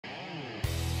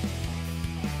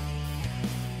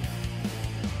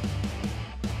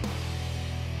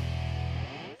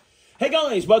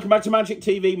guys, welcome back to Magic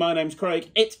TV. My name's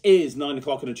Craig. It is 9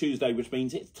 o'clock on a Tuesday, which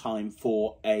means it's time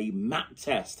for a Matt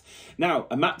test. Now,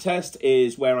 a Matt test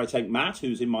is where I take Matt,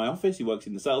 who's in my office, he works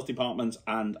in the sales department,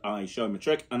 and I show him a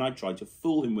trick, and I try to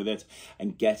fool him with it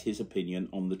and get his opinion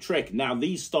on the trick. Now,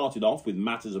 these started off with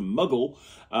Matt as a muggle,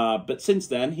 but since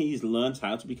then, he's learned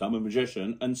how to become a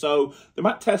magician, and so the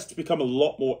Matt tests become a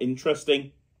lot more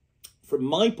interesting from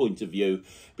my point of view,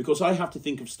 because I have to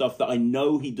think of stuff that I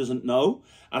know he doesn't know,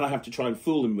 and I have to try and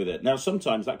fool him with it. Now,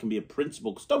 sometimes that can be a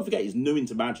principle, because don't forget, he's new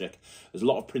into magic. There's a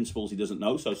lot of principles he doesn't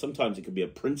know, so sometimes it could be a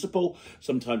principle,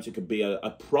 sometimes it could be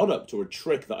a product or a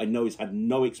trick that I know he's had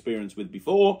no experience with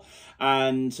before,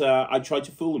 and I try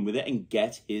to fool him with it and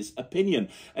get his opinion.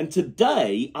 And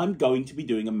today, I'm going to be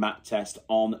doing a Matt test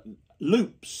on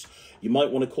loops. You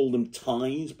might want to call them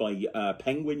ties by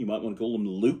Penguin. You might want to call them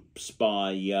loops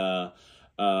by Yigal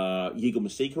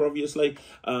Mesika, obviously.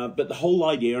 But the whole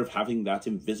idea of having that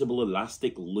invisible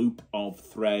elastic loop of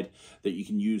thread that you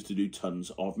can use to do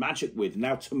tons of magic with.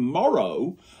 Now,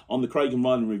 tomorrow on the Craig and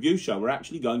Ryan Review Show, we're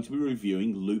actually going to be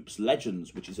reviewing Loops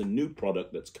Legends, which is a new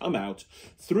product that's come out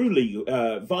through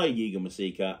via Yigal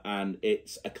Mesika, and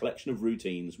it's a collection of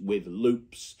routines with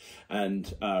loops.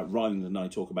 And Ryan and I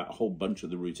talk about a whole bunch of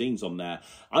the routines on there.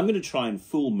 I'm going to try and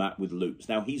fool Matt with loops.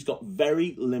 Now, he's got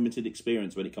very limited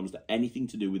experience when it comes to anything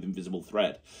to do with invisible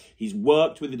thread. He's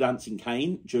worked with the dancing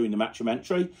cane during the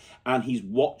matchumentary, and he's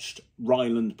watched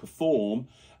Ryland perform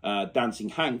Dancing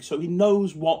Hank, so he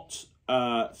knows what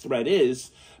thread is,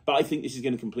 but I think this is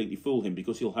going to completely fool him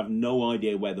because he'll have no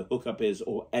idea where the hookup is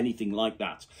or anything like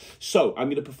that. So I'm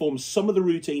going to perform some of the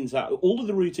routines, all of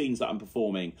the routines that I'm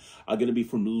performing are going to be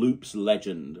from Loops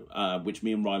Legend, which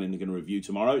me and Ryland are going to review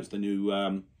tomorrow. It's the new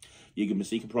Yigal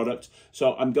Mesika product.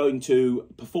 So I'm going to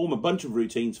perform a bunch of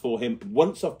routines for him.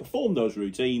 Once I've performed those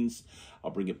routines,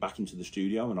 I'll bring it back into the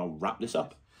studio and I'll wrap this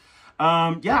up. Yeah,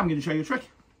 I'm going to show you a trick.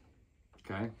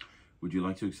 Okay. Would you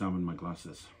like to examine my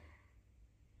glasses?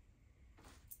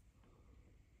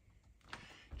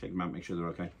 Check them out, make sure they're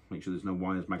okay. Make sure there's no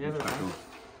wires, magnets, back on.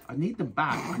 I need them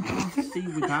back. I can't see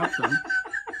without them.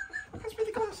 That's where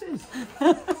the glasses.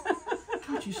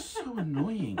 God, you're so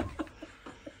annoying.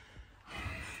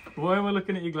 Why am I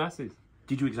looking at your glasses?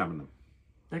 Did you examine them?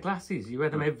 They're glasses. You wear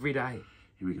them every day.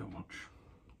 Here we go, watch.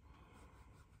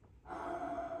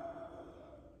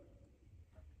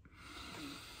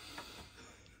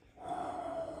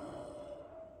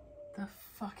 The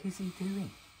fuck is he doing?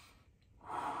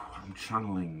 I'm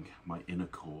channeling my inner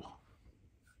core.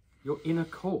 Your inner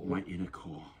core? My inner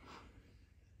core.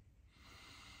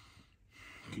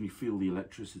 Can you feel the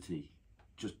electricity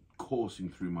just coursing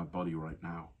through my body right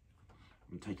now?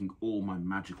 I'm taking all my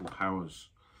magical powers.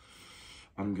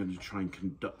 I'm going to try and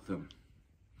conduct them.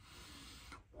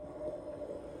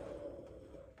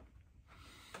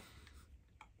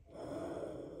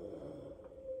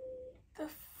 The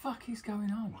fuck is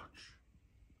going on? Watch.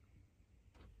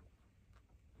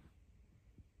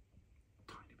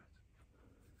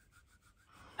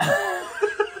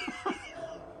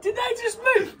 Did they just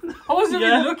move? I wasn't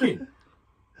even looking.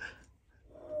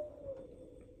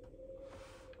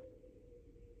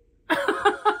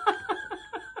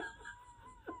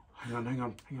 Hang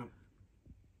on.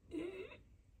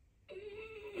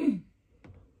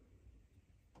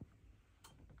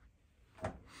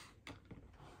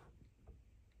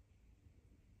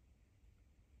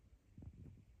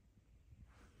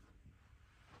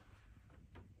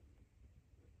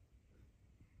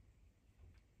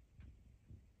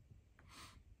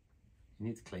 You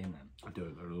need to clean them. I do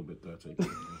it, they're a little bit dirty.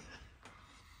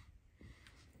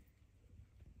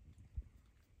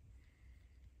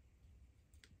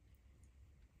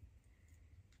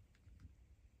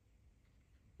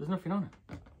 There's nothing on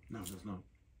it. No, there's not.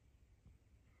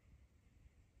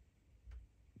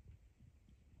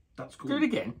 That's cool. Do it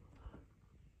again.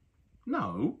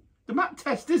 No, the Matt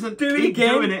test isn't do it keep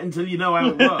again. doing it until you know how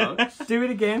it works. Do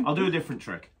it again. I'll do a different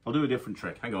trick.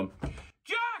 Hang on.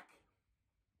 Jack!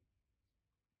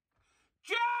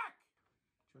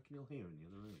 Do you reckon he'll hear in the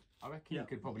other room? I reckon you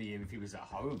could probably hear if he was at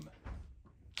home.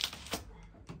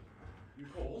 You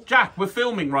called? Jack, we're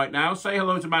filming right now. Say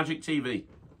hello to Magic TV.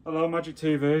 Hello, Magic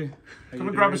TV. Come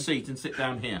and grab a seat and sit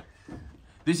down here.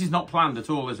 This is not planned at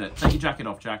all, is it? Take your jacket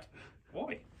off, Jack.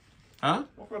 Why? Huh?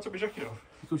 Why have I take my jacket off?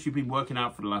 Because you've been working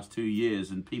out for the last 2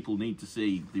 years and people need to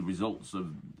see the results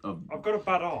of... I've got a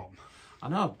bad arm. I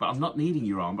know, but I'm not needing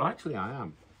your arm, but actually I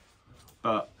am.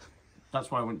 But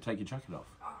that's why I wouldn't take your jacket off.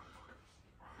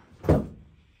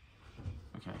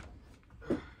 Okay.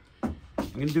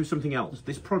 I'm going to do something else.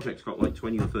 This project's got like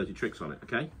 20 or 30 tricks on it,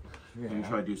 okay? Yeah. I'm going to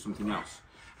try to do something else.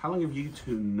 How long have you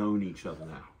two known each other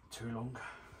now? Too long.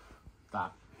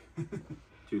 That.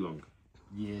 Too long.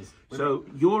 Years. So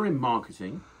you're in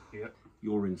marketing. Yeah.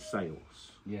 You're in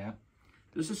sales. Yeah.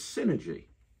 There's a synergy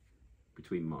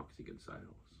between marketing and sales.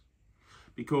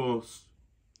 Because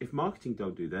if marketing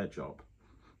don't do their job,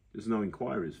 there's no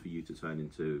inquiries for you to turn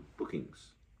into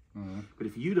bookings. But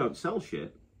if you don't sell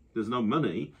shit, there's no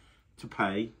money to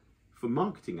pay for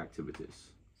marketing activities.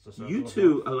 You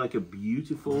two are like a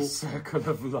beautiful... Circle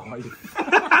of life.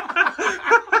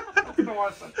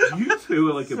 You two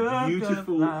are like a Circle of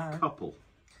beautiful life. couple.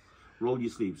 Roll your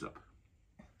sleeves up.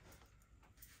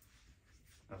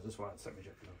 That's just why I set my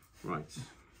jacket off. Right.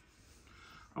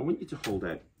 I want you to hold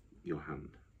out your hand.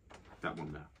 That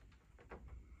one there.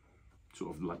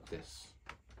 Sort of like this.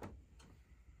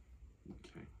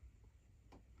 Okay.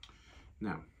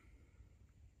 Now,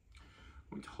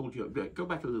 I want to hold your... Go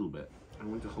back a little bit. I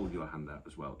want to hold your hand out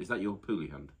as well. Is that your pulley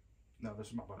hand? No, this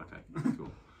is my bad. Okay,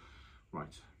 cool.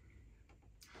 Right.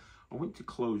 I want to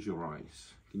close your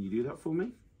eyes. Can you do that for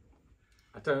me?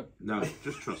 I don't. No,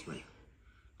 just trust me.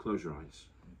 Close your eyes.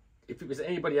 If it was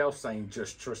anybody else saying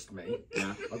just trust me,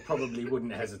 Yeah. I probably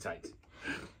wouldn't hesitate.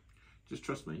 Just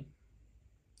trust me.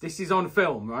 This is on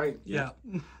film, right? Yeah.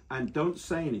 And don't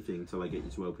say anything until I get you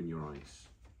to open your eyes.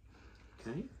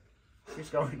 Okay?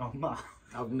 What's going on, Matt?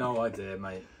 I've no idea,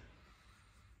 mate.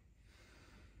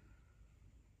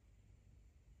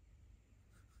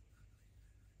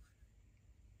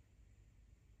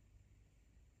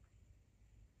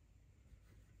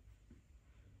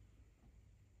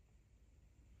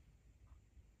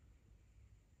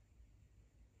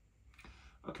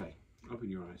 Okay, open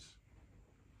your eyes.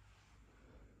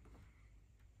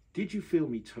 Did you feel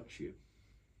me touch you?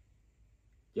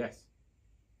 Yes.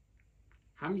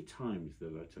 How many times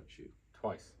did I touch you?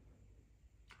 Twice.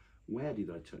 Where did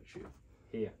I touch you?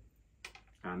 Here.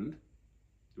 And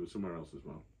there was somewhere else as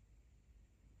well.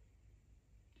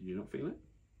 Did you not feel it?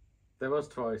 There was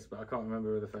twice, but I can't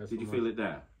remember where the first Did one you was. feel it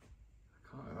there?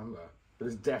 I can't remember. There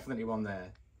was definitely one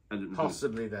there. And it was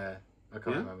Possibly there. I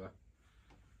can't Yeah? remember.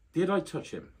 Did I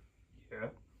touch him? Yeah.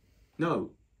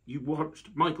 No. You watched.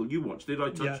 Michael, you watched. Did I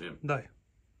touch Yeah. him? No.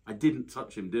 I didn't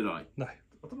touch him, did I? No.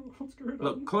 I don't know what's going on.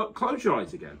 Look, close your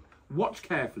eyes again. Watch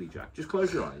carefully, Jack. Just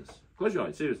close your eyes. Close your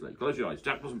eyes, seriously. Close your eyes.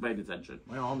 Jack wasn't paying attention.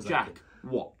 My arms Jack,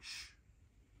 aching. watch.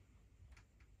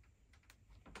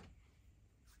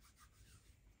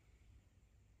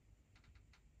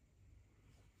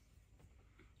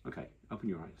 Okay, open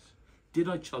your eyes. Did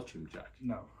I touch him, Jack?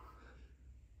 No.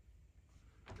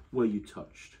 Were you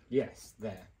touched? Yes,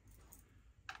 there.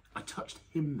 I touched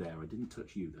him there. I didn't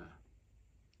touch you there.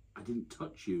 I didn't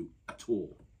touch you at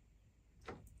all.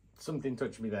 Something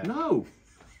touched me there. No.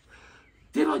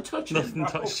 Did I touch him? Nothing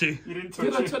touched you. You didn't touch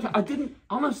Did I it. touch him? I didn't.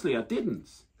 Honestly, I didn't.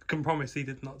 I can promise he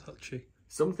did not touch you.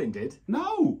 Something did.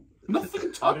 No.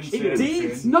 Nothing touched didn't see him.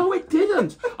 anything. No, it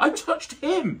didn't. I touched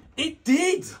him. It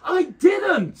did! I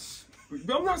didn't.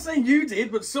 I'm not saying you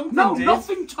did, but something No, did.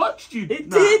 nothing touched you. It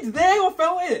Matt. did! There, I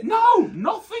felt it! No,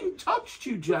 nothing touched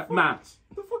you, Jack. Matt.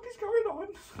 What the fuck is going on?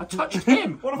 I touched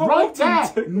him. What have I right walked there.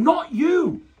 into? Not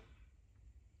you.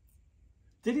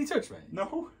 Did he touch me?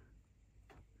 No.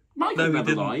 Michael No, he never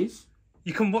didn't. lies.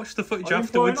 You can watch the footage Are you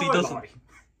afterwards. He implying I doesn't. lie?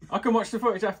 I can watch the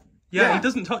footage after. Yeah, Yeah. he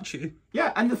doesn't touch you.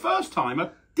 Yeah, and the first time I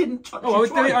didn't touch Oh, you I would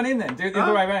do twice. it on him then. Do it the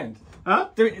other way around. Huh?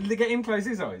 Do it. Get him close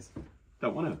his eyes.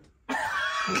 Don't want to.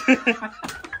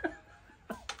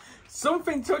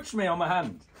 Something touched me on my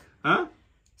hand. Huh?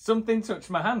 Something touched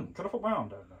my hand. Can I put my arm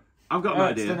down there? I've got an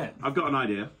Hurts, doesn't idea. it? I've got an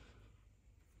idea.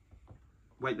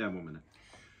 Wait there 1 minute.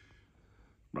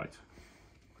 Right.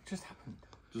 What just happened?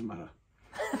 Doesn't matter.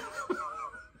 Do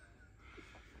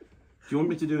you want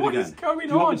me to do it What again? is going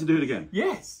Do you want on? me to do it again?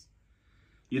 Yes.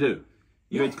 You do?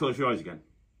 You Yeah. need to close your eyes again.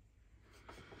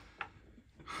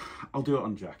 I'll do it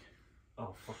on Jack.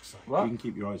 Oh, fuck's sake. You What? can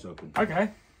keep your eyes open.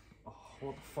 Okay. Oh,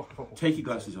 what the fuck? What Take your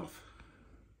glasses off.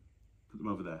 Put them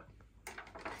over there.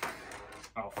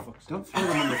 Oh, fuck's sake. Don't throw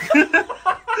them on the...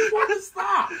 What is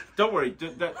that? Don't worry.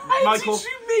 How Michael... did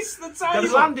you miss the They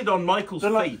table? landed on Michael's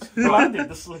feet. Landed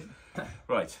the sleep.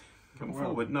 Right. Come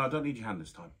forward. No, I don't need your hand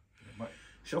this time. Mate.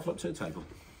 Shuffle up to the table.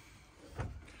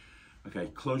 Okay,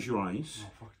 close your eyes. Oh,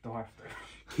 fuck, do I have to?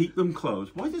 Keep them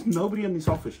closed. Why does nobody in this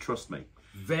office trust me?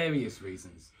 Various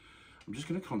reasons. I'm just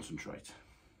going to concentrate.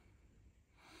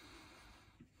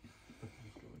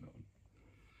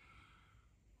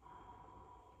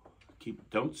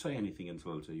 Don't say anything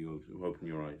until you open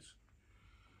your eyes.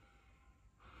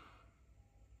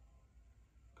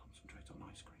 Concentrate on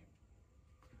ice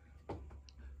cream.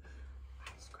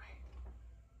 Ice cream.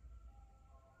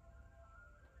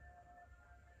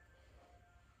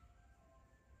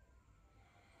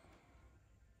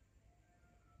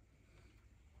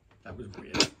 That was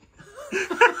weird.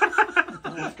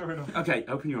 What's going on? Okay,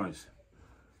 open your eyes.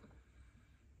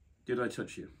 Did I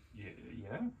touch you?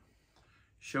 Yeah.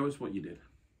 Show us what you did.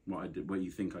 What I did. What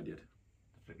you think I did.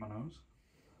 Flick my nose.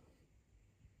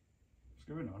 What's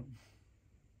going on?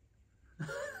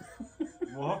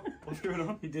 What? What's going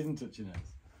on? He didn't touch your nose.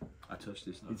 I touched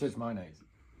this He nose. touched my nose.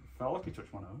 Felt like he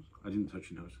touched my nose. I didn't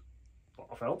touch your nose. But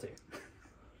I felt it.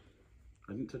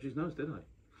 I didn't touch his nose, did I?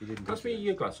 He didn't. Pass me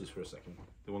your glasses for a second.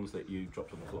 The ones that you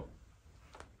dropped on the floor.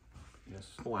 Yes.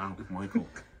 Wow, Michael.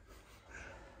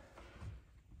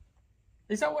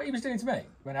 Is that what he was doing to me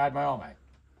when I had my arm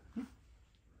out?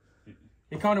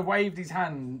 He kind of waved his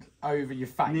hand over your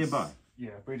face. Nearby.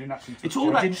 Yeah, but he didn't actually touch It's all you.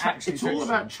 about. Didn't actually It's all touch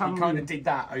about you. He channeling. kind of did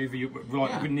that over your, like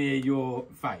Yeah. near your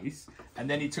face, and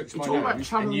then he touched my all about nose, and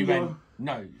channeling you your- went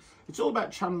nose. It's all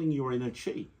about channeling your inner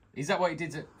chi. Is that what he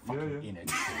did to fucking Yeah. in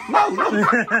it? No,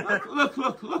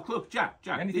 look, Jack.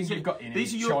 The only thing you've got in it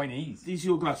is are your, Chinese These are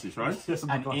your glasses, right? Yes,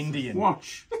 and Indian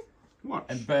Watch.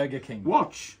 and Burger King.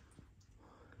 Watch.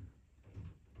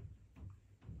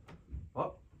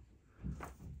 What?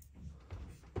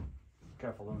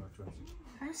 Careful, don't touch it.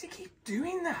 How does he keep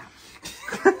doing that?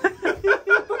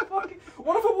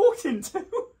 What have I walked into?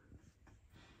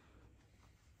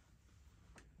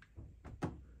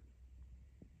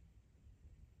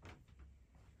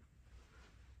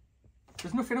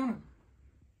 There's nothing on him.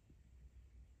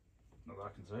 Not that I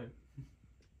can see.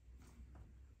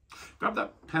 Grab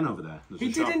that pen over there. There's He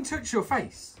a sharp- didn't touch your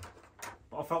face.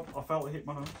 But I felt it hit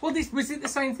my nose. Well, this was it the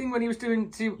same thing when he was doing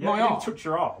to Yeah, my he arm. didn't touch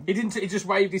your arm. He didn't. He just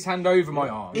waved his hand over my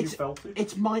arm. You felt it.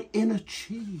 It's my inner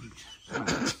chi.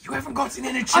 You haven't got an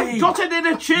inner chi. I've got an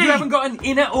inner chi. You haven't got an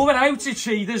inner or an outer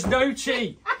chi. There's no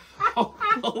chi.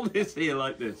 Hold this here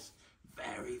like this.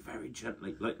 Very, very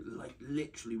gently. Like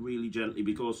literally really gently,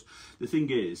 because the thing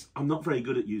is, I'm not very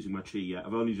good at using my chi yet.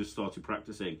 I've only just started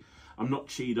practicing. I'm not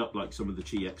chi'd up like some of the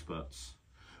chi experts.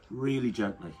 Really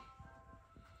gently.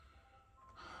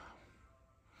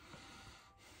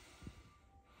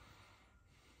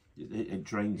 It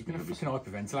drains You're me. gonna fucking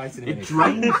hyperventilate in a It minute.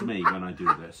 drains me when I do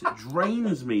this. It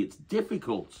drains me. It's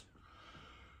difficult.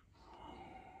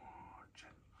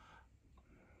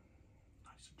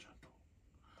 Nice and gentle.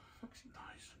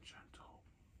 Nice and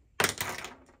gentle.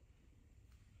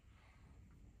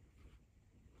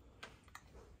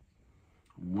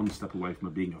 I'm one step away from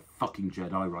being a fucking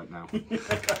Jedi right now.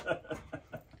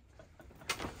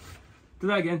 Do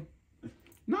that again.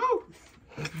 No!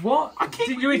 What? I keep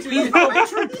Did you hit it with his thumb?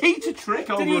 Let's repeat a trick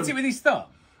over. Did he hit it with his thumb?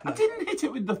 I didn't hit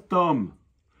it with the thumb.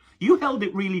 You held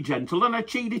it really gentle and I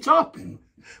cheated it up.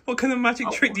 What kind of magic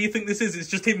trick do you think this is? It's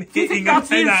just him Do you hitting think that's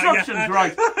the a pen out. instructions,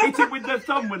 right? Hit it with the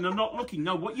thumb when they're not looking.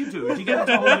 No, what you do is you get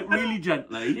to hold it really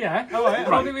gently. Yeah. All right.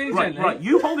 Hold it really gently. Right,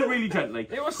 you hold it really gently.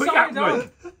 It was Put your side hand- on. right,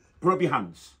 rub your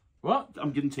hands. What?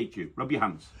 I'm going to teach you. Rub your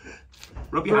hands.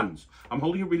 Rub your hands. I'm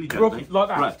holding it really gently. like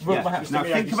that. Right, Rub yeah. my hands. Now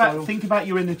Just think about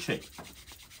your inner chi.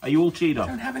 Are you all cheated I up?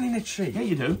 don't have an inner chi. Yeah,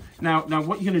 you do. Now,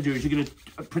 what you're going to do is you're going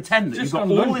to pretend that Just you've got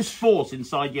on all lunch. this force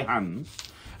inside your hands,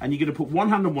 and you're going to put one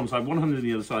hand on one side, one hand on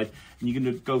the other side, and you're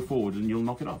going to go forward, and you'll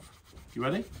knock it off. You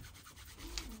ready?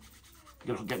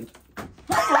 You're going to get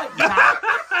like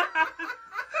that.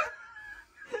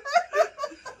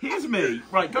 Here's me.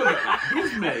 Right, go get that.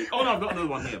 Here's me. Oh no, I've got another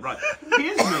one here. Right,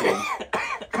 here's me.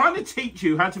 Trying to teach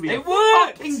you how to be a It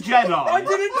worked! fucking Jedi. I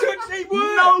didn't touch it. Work.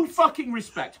 No fucking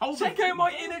respect. Hold Check it. out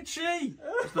my inner chi.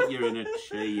 It's not your inner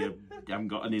chi. You haven't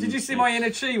got an inner Did you see chi. my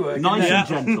inner chi work? Nice Yeah. and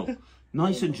gentle.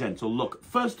 Nice and gentle. Look,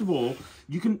 first of all,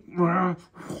 you can.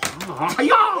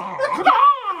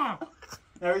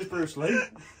 There is Bruce Lee.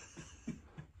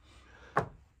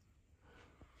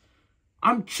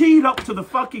 I'm cheated up to the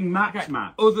fucking max,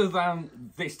 Matt. Other than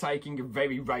this taking a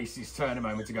very racist turn a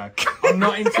moment ago, I'm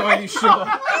not entirely sure.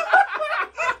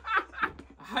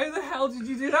 How the hell did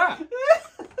you do that?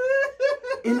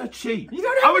 Inner chi. You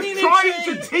don't have I was an inner trying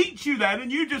chi. to teach you then,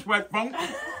 and you just went bonk.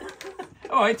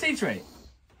 All right, teach me.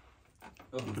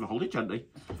 You're gonna hold it gently.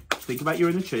 Think about your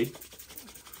inner chi,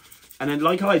 and then,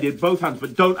 like I did, both hands,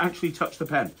 but don't actually touch the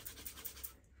pen.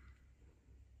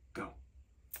 Go.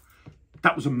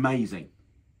 That was amazing.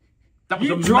 That was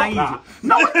You amazing. dropped that.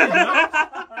 No,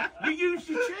 I didn't. You used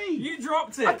your chi. You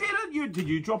dropped I it. didn't. Did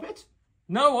you drop it?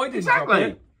 No, I didn't Exactly. drop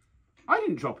it. I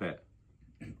didn't drop it.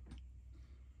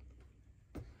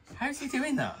 How's he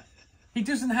doing that? He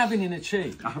doesn't have an inner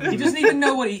chi. He doesn't even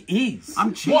know what it is.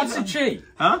 I'm chi. What's a chi?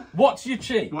 Huh? What's your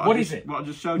chi? What is it? What I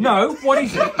just showed you. No, what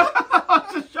is it? I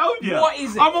just showed you. What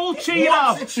is it? I'm all cheated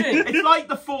up. What's a chi? It's like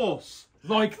the Force.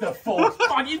 Like the Force.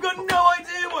 Fuck, you've got no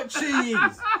idea what chi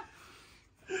is.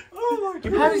 Oh my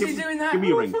god. How is he doing that? Give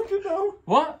me a ring. Fucking hell.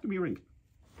 What? Give me a ring.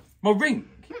 My ring?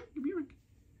 Give me a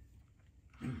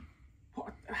ring.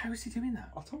 What? How is he doing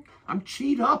that? I'm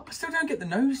cheed up. I still don't get the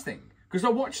nose thing because I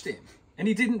watched him and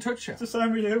he didn't touch her. It's the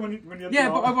same with you when you had Yeah,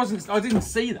 the but arm. I didn't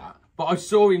see that. But I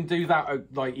saw him do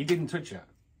that. Like he didn't touch her.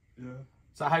 Yeah.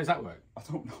 So how does that work? I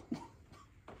don't know.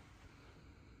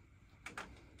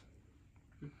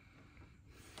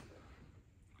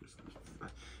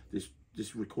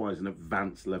 This requires an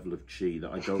advanced level of chi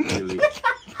that I don't really.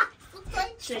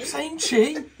 Stop saying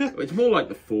chi. It's more like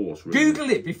the Force. Really. Google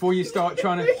it before you start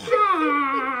trying to.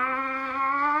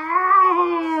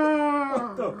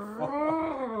 What the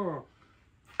fuck?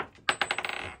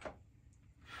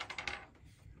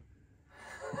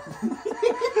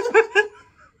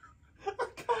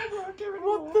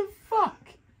 What the fuck?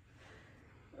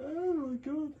 Oh my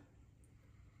god.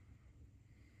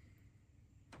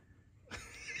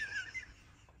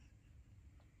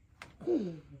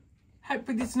 How,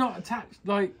 but it's not attached.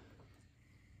 Like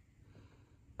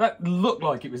that looked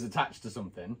like it was attached to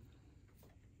something,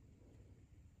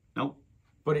 No.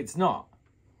 but it's not.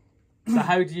 So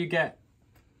how do you get?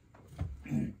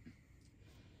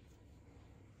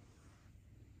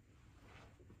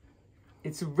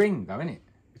 It's a ring, though, isn't it?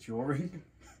 It's your ring?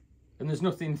 And there's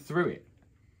nothing through it.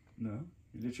 No.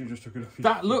 You literally just took it off.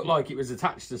 That looked like it was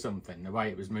attached to something, the way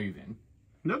it was moving.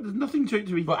 No, there's nothing to it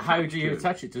to be. But how attached do you to.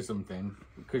 attach it to something?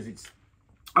 Because it's.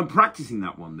 I'm practicing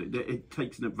that one. It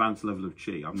takes an advanced level of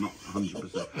chi. I'm not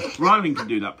 100%. Ryland can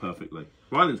do that perfectly.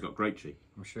 Ryland's got great chi.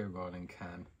 I'm sure Ryland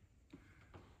can.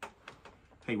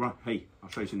 Hey, hey, I'll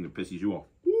show you something that pisses you off.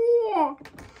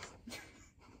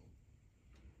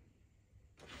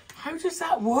 How does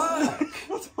that work?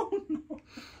 I don't know.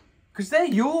 Because they're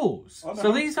yours. I know.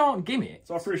 So these aren't gimmicks.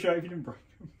 So I appreciate if you didn't break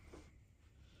them.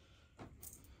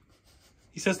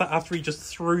 He says that after he just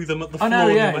threw them at the I floor. know,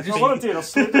 in yeah, my just- So what I did, I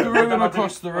slid them. Threw but then them I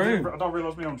across didn't- the room. I don't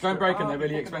realise me on. Don't break them, they're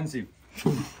really expensive.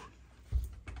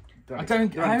 I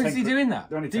don't. How is he doing that?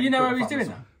 Do you know how he's doing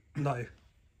that? No.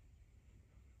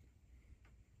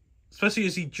 Especially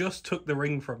as he just took the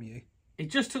ring from you. He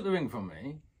just took the ring from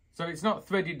me, so it's not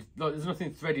threaded. Like there's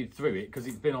nothing threaded through it because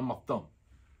it's been on my thumb.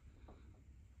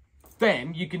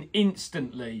 Then you can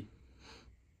instantly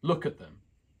look at them.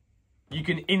 You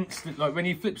can like when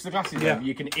he flips the glasses Yeah. over,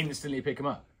 you can instantly pick them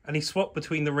up. And he swapped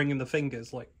between the ring and the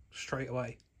fingers, like, straight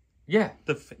away. Yeah,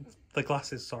 The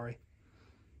glasses, sorry.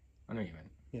 I know what you meant.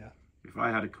 Yeah. If I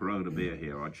had a Corona beer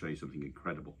here, I'd show you something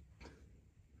incredible.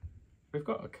 We've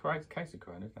got a case of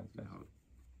Coronas downstairs. No,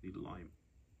 need lime.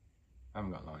 I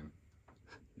haven't got lime.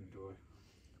 Enjoy.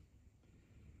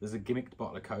 There's a gimmicked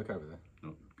bottle of Coke over there.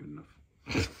 Not good enough.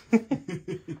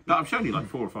 No, I've shown you like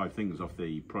 4 or 5 things off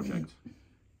the project.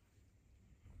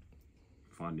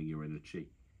 Finding your inner chi.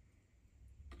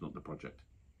 It's not the project.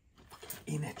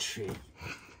 Inner chi.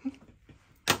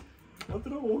 What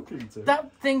did I walk into?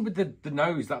 That thing with the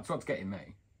nose, that's what's getting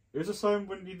me. It was the same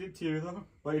when you did to you though.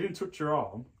 Like you didn't touch your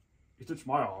arm. You touched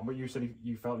my arm, but you said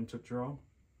you felt him touch your arm.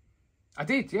 I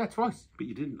did, yeah, twice. But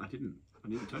you didn't. I didn't. I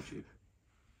didn't touch you.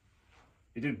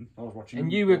 He didn't. I was watching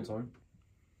And him you the were- whole time.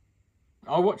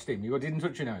 I watched him. You didn't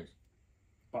touch your nose.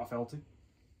 But I felt him.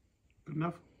 Good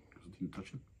enough. Because I didn't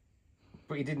touch him.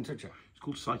 But you didn't touch her. It's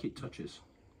called psychic touches.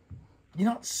 You're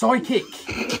not psychic.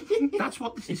 That's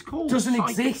what this is called. doesn't Psychic-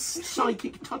 exist.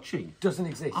 Psychic touching. Doesn't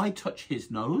exist. I touch his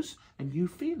nose and you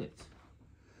feel it.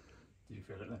 Did you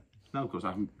feel it then? No, of course I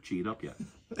haven't cheated up yet.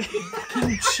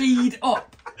 Fucking cheed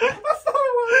up.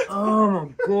 Oh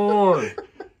my god.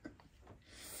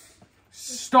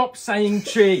 Stop saying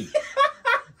chi.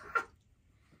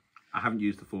 I haven't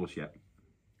used the Force yet.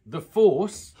 The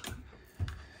Force.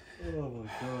 Oh my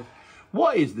god.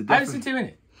 What is the How's difference? it doing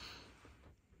it?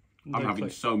 I'm No having clue.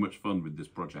 so much fun with this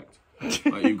project.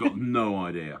 Like, you've got no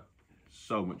idea.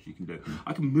 So much you can do.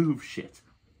 I can move shit.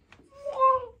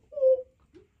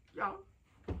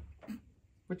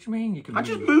 What do you mean you can I move?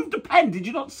 just moved a pen. Did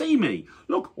you not see me?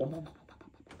 Look. Woo.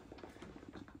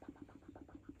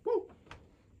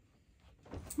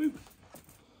 Move.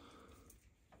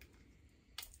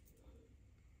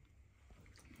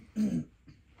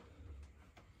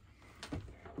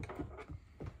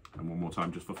 And one more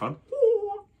time just for fun.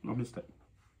 I missed it.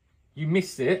 You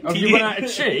missed it. Oh, He you went did- out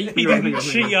of chi? He Hang on, didn't hang on.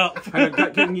 cheat up. Hang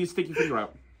on, can you stick your finger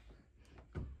out?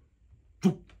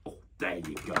 Oh, there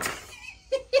you go.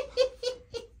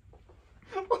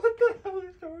 What the hell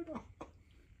is going on?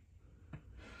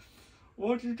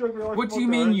 Why did you drag me like What do my you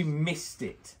mean guys? you missed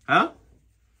it? Huh?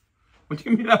 What do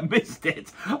you mean I missed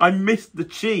it? I missed the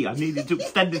chi. I needed to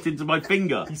extend it into my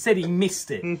finger. He said he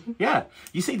missed it. Yeah.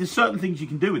 You see, there's certain things you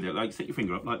can do with it, like stick your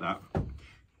finger up like that.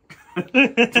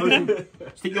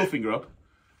 Stick your finger up.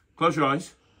 Close your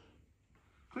eyes.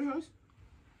 Close your eyes.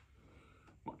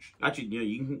 much. Actually, yeah,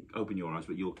 you can open your eyes,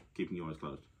 but you're keeping your eyes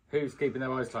closed. Who's keeping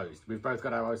their eyes closed? We've both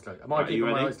got our eyes closed. Am I Right, are you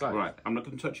keeping my ready? eyes closed? Right, I'm not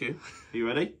going to touch you. Are you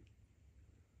ready?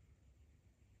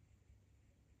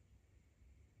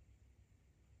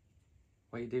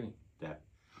 What are you doing? There.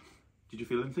 Did you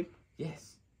feel anything?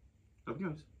 Yes. Open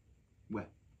your eyes. Where?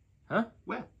 Huh?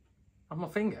 Where? On my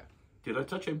finger. Did I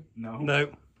touch him? No. No.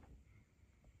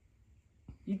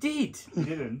 You did. He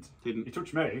didn't. Didn't. He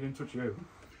touched me, he didn't touch you.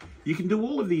 You can do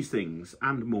all of these things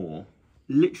and more.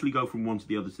 Literally go from one to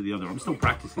the other to the other. I'm still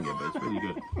practicing it, but it's really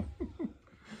good.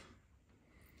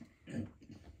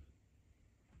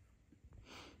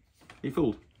 You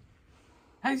fooled.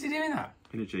 How's he doing that?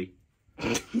 Energy.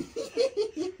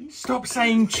 Stop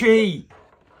saying chi.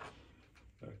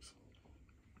 Thanks.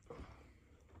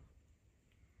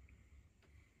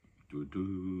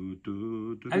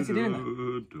 How's he doing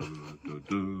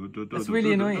that? That's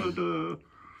really annoying.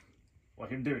 What,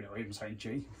 him doing it or him saying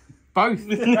G? Both.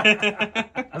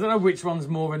 I don't know which one's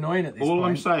more annoying at this point. All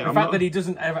I'm saying, the I'm fact not- that he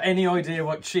doesn't have any idea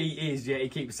what chi is, yet he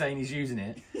keeps saying he's using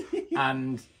it,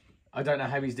 and I don't know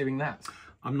how he's doing that.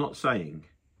 I'm not saying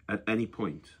at any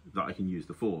point that I can use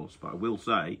the force, but I will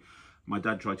say my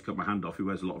dad tried to cut my hand off. He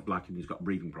wears a lot of black and he's got a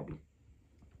breathing problem.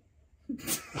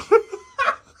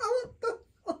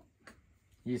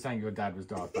 You saying your dad was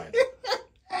Darth Vader?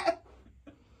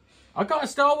 I got a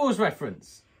Star Wars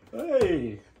reference.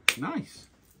 Hey! Nice.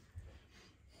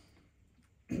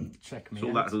 Check me It's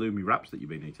all out. that halloumi wraps that you've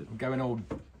been eating. I'm going all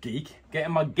geek.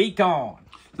 Getting my geek on.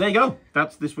 There you go.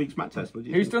 That's this week's mat test. What do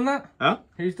you Who's think? done that? Huh?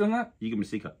 Who's done that? Yigal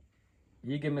Mesika.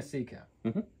 Yigal Mesika.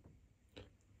 Was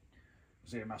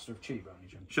he a master of Chi by any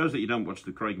chance? Shows that you don't watch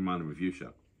the Craig and Minor review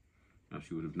show. Else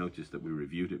you would have noticed that we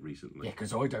reviewed it recently. Yeah,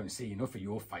 because I don't see enough of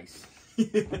your face.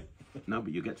 No,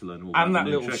 but you get to learn all And about that the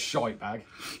new little tricks. shite bag.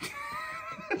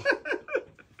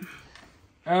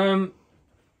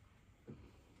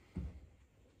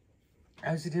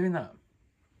 How's he doing that?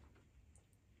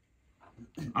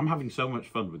 I'm having so much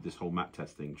fun with this whole mat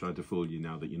test thing, trying to fool you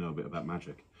now that you know a bit about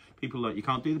magic. People are like, you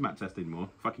can't do the mat test anymore.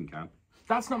 Fucking can.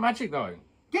 That's not magic, though.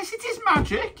 Yes, it is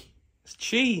magic. It's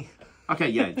chi. Okay,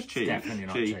 yeah, it's chi. Definitely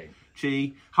not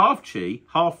chi. Chi,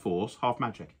 half force, half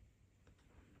magic.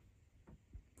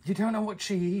 You don't know what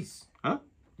chi is. Huh?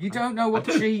 You don't know what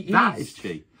I do. chi is. That is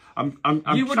chi. I'm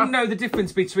You wouldn't know the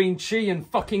difference between chi and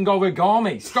fucking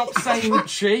origami. Stop saying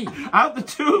chi. Out the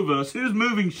two of us, who's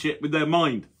moving shit with their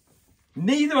mind?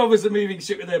 Neither of us are moving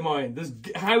shit with their mind.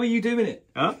 How are you doing it?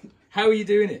 Huh? How are you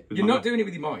doing it? You're my not mind. doing it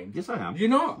with your mind. Yes, I am. You're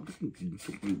not.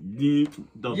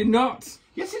 Done. You're not.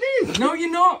 Yes, it is. No,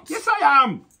 you're not. Yes, I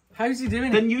am. How's he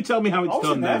doing it? Then you tell me how it's I was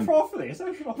done in there then. for half of this.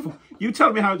 How should I- You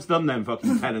tell me how it's done then,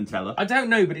 fucking Penn and Teller. I don't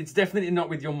know, but it's definitely not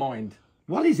with your mind.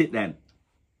 What is it then?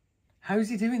 How's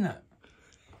he doing that?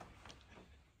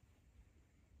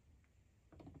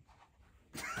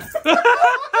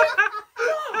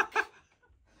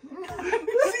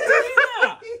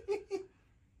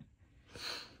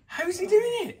 How's he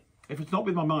doing it? If it's not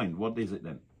with my mind, what is it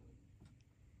then?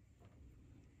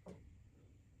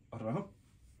 I don't know.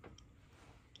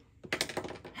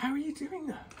 How are you doing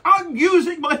that? I'm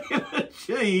using my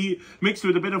energy mixed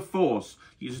with a bit of force.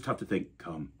 You just have to think,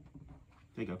 come.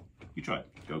 There you go. You try it.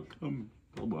 Go, come.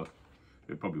 It'll work.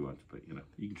 It probably won't, but you know,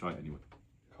 you can try it anyway.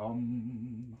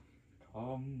 Come.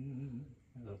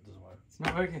 That doesn't work. It's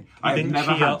not working. I've Didn't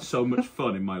never she had up? so much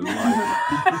fun in my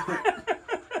life.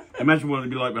 Imagine what it'd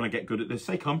be like when I get good at this.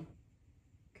 Say come.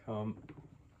 Come.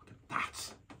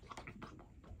 That's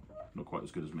not quite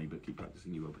as good as me, but keep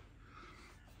practicing, you will be.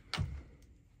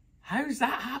 How's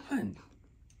that happened?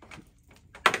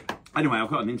 Anyway, I've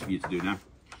got an interview to do now.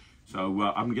 So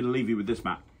I'm going to leave you with this,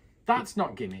 Matt. That's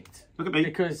not gimmicked. Look at me.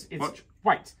 Because it's Watch.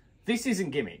 wait. This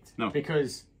isn't gimmicked. No.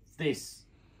 Because this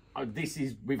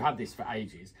is we've had this for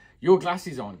ages. Your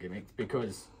glasses aren't gimmicked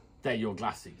because they're your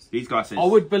glasses. These glasses. I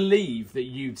would believe that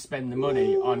you'd spend the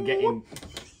money on getting.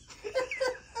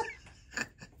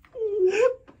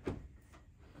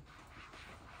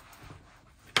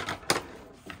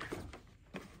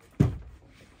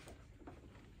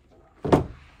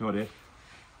 No idea.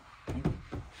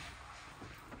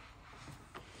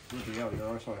 Bloody hell,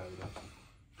 your eyesight over there.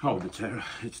 Oh,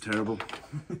 it's terrible.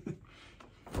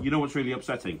 You know what's really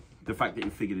upsetting? The fact that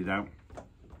you figured it out.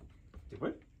 Did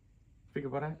we? Figure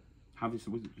what out? How this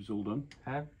it's all done.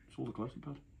 How? It's all the close-up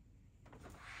pad.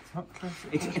 It's not close.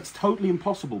 It's totally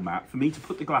impossible, Matt, for me to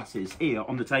put the glasses here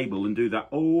on the table and do that.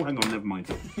 Oh, hang on, never mind.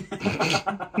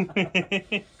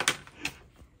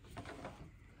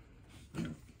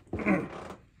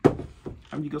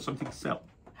 Haven't you got something to sell?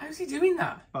 How's he doing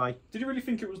that? Bye. Did you really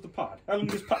think it was the pad? How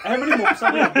many months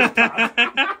have we had this pad?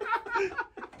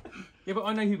 Yeah, but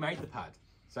I know who made the pad.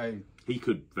 So He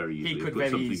could very easily. he could put very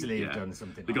something- easily yeah. have done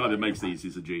something. The like guy that makes these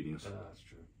is a genius. That's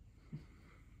true.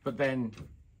 But then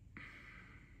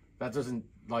that doesn't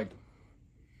like.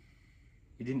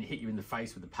 He didn't hit you in the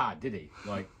face with the pad, did he?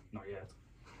 Like, Not yet.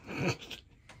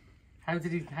 how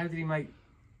did he make?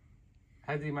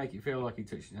 How did he make you feel like he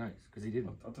touched your nose? Because he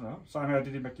didn't. I don't know. So how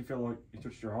did it make you feel like you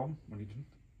touched your arm when you didn't?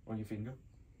 Or your finger?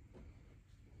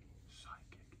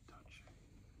 Psychic touch.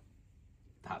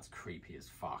 That's creepy as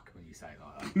fuck when you say it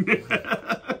like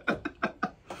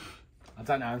that. I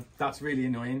don't know. That's really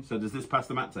annoying. So does this pass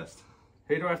the mat test?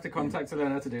 Who do I have to contact to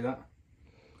learn how to do that?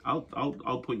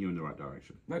 I'll point you in the right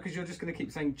direction. No, because you're just going to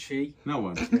keep saying chi. No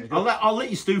one. I'll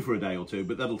let you stew for a day or two,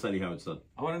 but that'll tell you how it's done.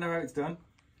 I want to know how it's done.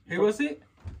 Who was it?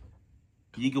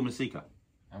 Yigal Mesika.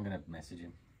 I'm going to message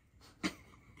him.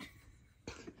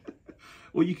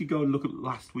 Or you could go and look at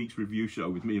last week's review show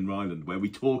with me and Ryland, where we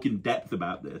talk in depth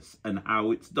about this and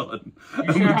how it's done.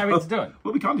 You sure how it's done?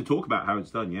 Well, we kind of talk about how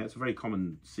it's done, yeah. It's a very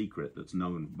common secret that's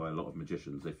known by a lot of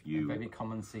magicians. If you, Very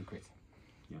common secret.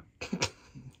 yeah.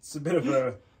 It's a bit of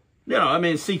a... Yeah, I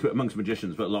mean, it's secret amongst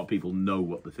magicians, but a lot of people know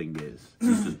what the thing is.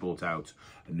 Just has brought out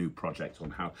a new project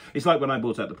on how... It's like when I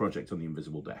brought out the project on the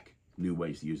invisible deck. New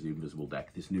ways to use the invisible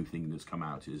deck. This new thing that's come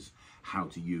out is how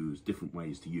to use, different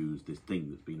ways to use this thing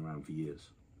that's been around for years.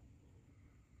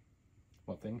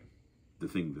 What thing? The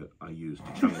thing that I use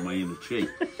to channel my inner chi.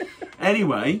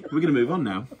 Anyway, we're going to move on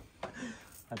now.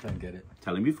 I don't get it.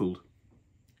 Tell him you fooled.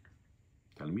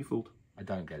 Tell him you fooled. I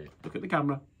don't get it. Look at the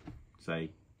camera.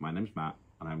 Say, my name's Matt,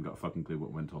 and I haven't got a fucking clue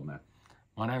what went on there.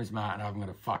 My name's Matt and I haven't got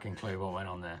a fucking clue what went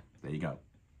on there. There you go.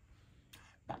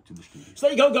 Back to the studio. So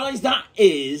there you go, guys. That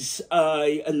is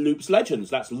a Loops Legends.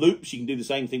 That's Loops. You can do the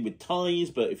same thing with ties,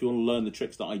 but if you want to learn the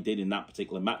tricks that I did in that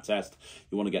particular mat test,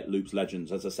 you want to get Loops Legends.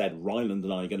 As I said, Ryland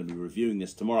and I are going to be reviewing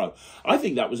this tomorrow. I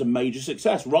think that was a major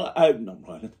success. Not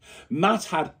Ryland. Matt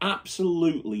had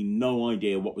absolutely no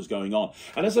idea what was going on.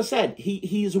 And as I said,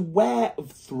 he is aware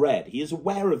of thread. He is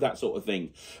aware of that sort of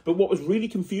thing. But what was really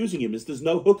confusing him is there's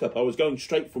no hookup. I was going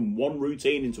straight from one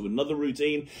routine into another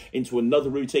routine, into another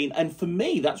routine. And for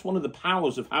me, that's one of the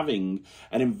powers of having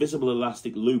an invisible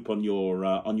elastic loop on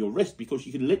your wrist, because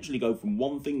you can literally go from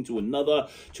one thing to another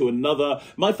to another.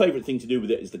 My favourite thing to do with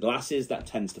it is the glasses. That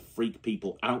tends to freak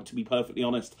people out, to be perfectly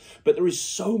honest. But there is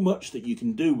so much that you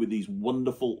can do with these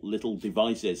wonderful little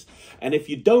devices. And if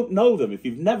you don't know them, if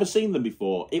you've never seen them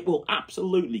before, it will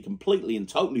absolutely, completely and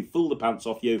totally fool the pants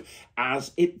off you,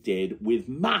 as it did with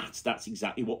Matt. That's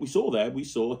exactly what we saw there. We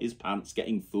saw his pants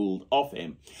getting fooled off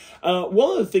him.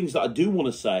 One of the things that I do want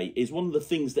to say is one of the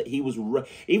things that he was,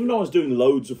 even though I was doing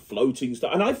loads of floating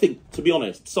stuff, and I think, to be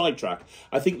honest, sidetrack,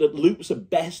 I think that loops are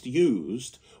best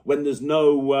used when there's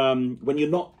no, when you're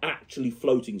not actually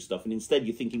floating stuff and instead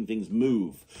you're thinking things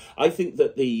move. I think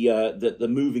that the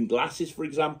moving glasses, for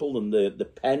example, and the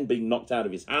pen being knocked out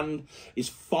of his hand is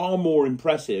far more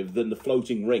impressive than the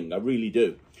floating ring. I really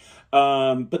do.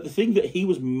 But the thing that he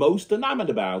was most enamoured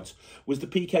about was the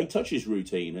PK touches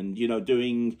routine, and, you know,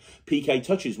 doing PK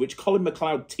touches, which Colin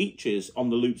McLeod teaches on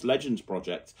the Loops Legends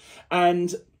project.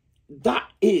 And that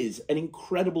is an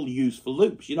incredible use for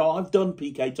loops. You know, I've done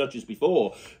PK touches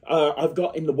before. I've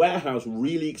got in the warehouse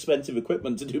really expensive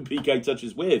equipment to do PK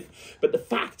touches with. But the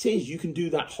fact is, you can do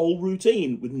that whole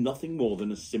routine with nothing more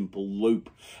than a simple loop,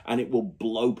 and it will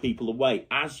blow people away,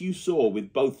 as you saw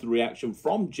with both the reaction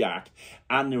from Jack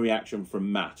and the reaction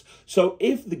from Matt. So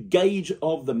if the gauge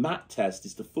of the Matt test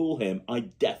is to fool him, I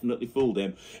definitely fooled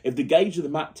him. If the gauge of the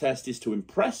Matt test is to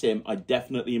impress him, I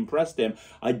definitely impressed him.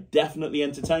 I definitely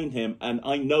entertained him. And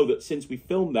I know that since we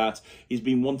filmed that, he's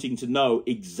been wanting to know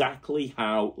exactly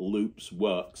how loops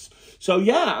works. So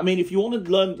yeah, I mean, if you want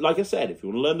to learn, like I said, if you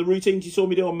want to learn the routines you saw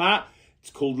me do on Matt, it's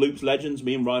called Loops Legends.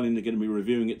 Me and Ryland are going to be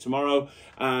reviewing it tomorrow.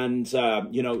 And,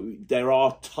 you know, there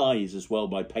are ties as well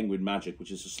by Penguin Magic,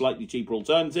 which is a slightly cheaper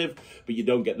alternative, but you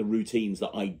don't get the routines that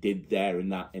I did there in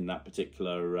that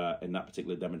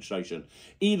particular demonstration.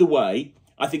 Either way,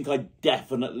 I think I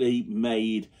definitely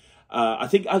made... I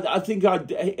think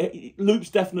Loops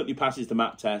definitely passes the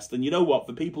Matt test. And you know what?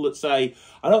 For people that say,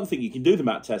 I don't think you can do the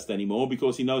Matt test anymore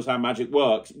because he knows how magic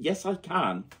works. Yes, I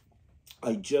can.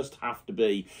 I just have to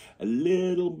be a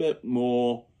little bit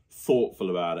more thoughtful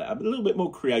about it. I'm a little bit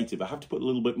more creative. I have to put a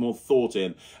little bit more thought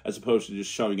in as opposed to just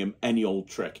showing him any old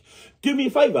trick. Do me a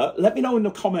favour, let me know in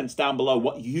the comments down below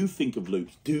what you think of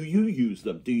loops. Do you use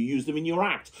them? Do you use them in your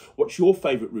act? What's your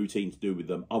favourite routine to do with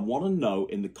them? I want to know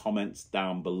in the comments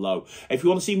down below. If you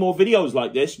want to see more videos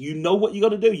like this, you know what you got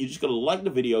to do. You just got to like the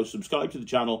video, subscribe to the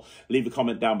channel, leave a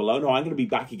comment down below. Now, I'm going to be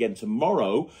back again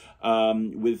tomorrow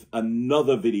with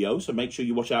another video, so make sure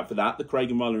you watch out for that. The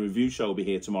Craig and Riley Review Show will be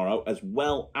here tomorrow, as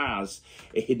well has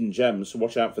a hidden gem, so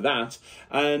watch out for that.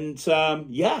 And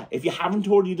yeah, if you haven't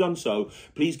already done so,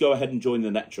 please go ahead and join the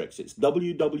NETRIX. It's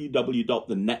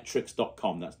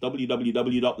www.thenetrix.com. That's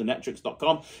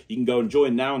www.thenetrix.com. You can go and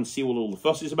join now and see what all the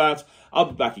fuss is about. I'll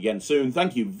be back again soon.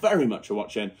 Thank you very much for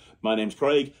watching. My name's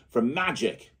Craig from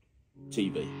Magic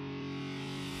TV.